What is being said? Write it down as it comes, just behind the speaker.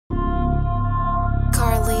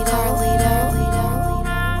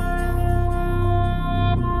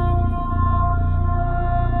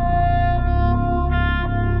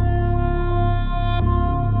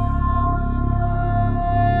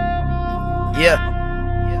Yeah.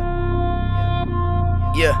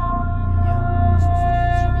 Yeah.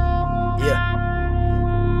 Yeah.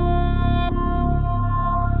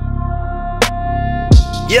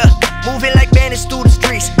 Yeah. Moving like bandits through the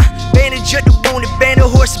streets. Bandage up the wounded, band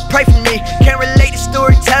of horses, pray for me. Can't relate to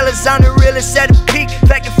storytellers, I'm the realest at the peak.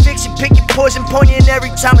 Fact of fiction, pick your poison, poignant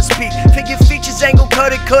every time I speak. Figure features ain't gon'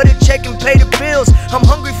 cut it, check and pay the bills. I'm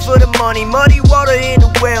hungry for the money, muddy water in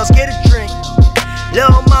the wells, get a drink.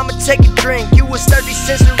 Little mama, take a drink. You was 30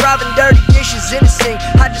 cents and robbing dirty dishes in the sink.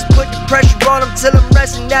 I just put the pressure on them till I'm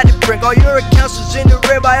resting at the brink. All your accounts was in the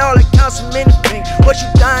red, by all accounts I'm in the pink. What you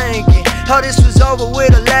thinking? How this was over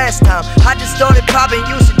with the last time? I just started popping,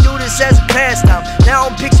 used to do this as a pastime. Now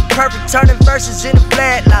I'm picture perfect, turning verses into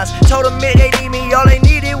flat lines. Told them it they need me, all they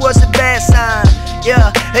needed was a bad sign.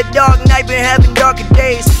 Yeah, a dark night been having darker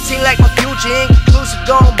days. Seem like my future inconclusive,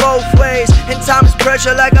 going both ways. And time is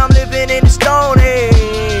pressure like I'm living in the Stone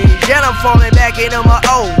Age. And I'm falling back into my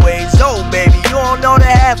old ways. Oh baby, you don't know the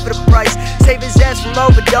half of the price. Save his ass from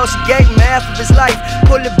overdose, he gave him half of his life.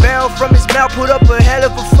 Pull the barrel from his mouth, put up a hell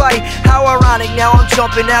of a fight. How ironic, now I'm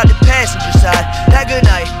jumping out the passenger side. Now good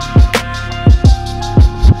night.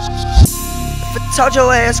 If I told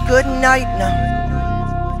your ass good night now,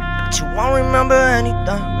 but you won't remember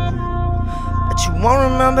anything. But you won't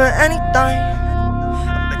remember anything.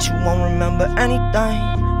 But you won't remember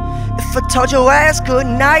anything. If I told your ass good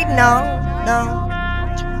night now,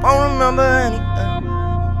 but you won't remember anything.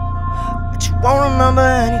 But you won't remember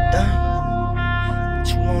anything. But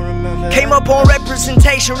you won't remember. Came up on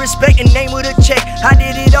representation, respect the name of the check. I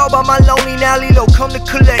did it all by my lonely, now Lilo come to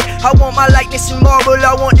collect. I want my likeness in marble,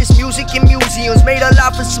 I want this music in museums. Made a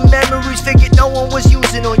lot for some memories, figured no one was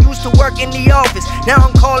using or used to work in the office. Now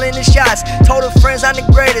I'm calling the shots, told her friends I'm the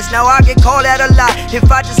greatest. Now I get called out a lot.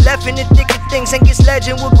 If I just left in the thick of things and guess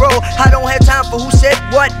legend would grow. I don't have time for who said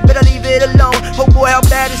what, better leave it alone. Oh boy, how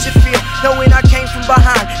bad does it feel, knowing I came from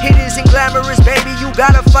behind. It isn't glamorous, baby, you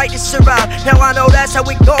gotta fight to survive. Now I know that's how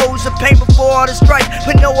it goes, the pain before all the strife.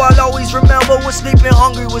 But no, I'll always remember what sleeping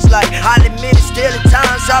hungry was like. I'll admit it still at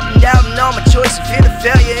times, I've been doubting all my choices. Fear the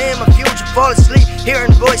failure in my future, fall asleep,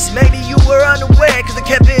 hearing voices. Maybe you were unaware, cause I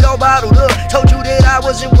kept it all bottled up. Told you that I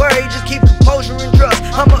wasn't worried, just keep composure and trust.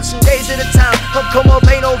 I'm up some days at a time, I'm come up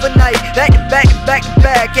ain't overnight. Back to back to back to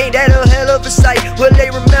back, ain't that a hell of a sight? Will they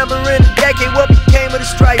remember in a decade what became of the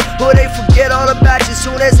strife? Will they forget all about you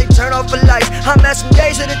soon as they turn off the lights? I'm at some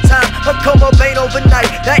days at a time, I'm come up ain't overnight.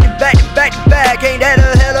 Back to back to back to back, ain't that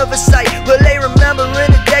a hell of a sight? Will they remember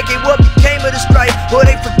in a decade what became of the strife? Will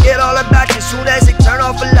they forget all about you soon as they turn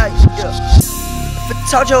off the lights? Yeah. If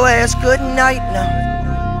I told your ass good night now,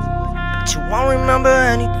 but you won't remember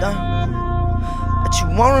anything. But you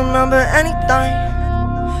won't remember anything.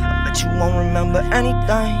 But you won't remember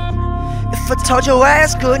anything. If I told your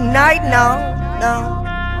ass good night now,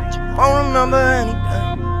 but you won't remember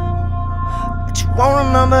anything. But you won't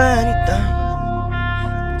remember anything.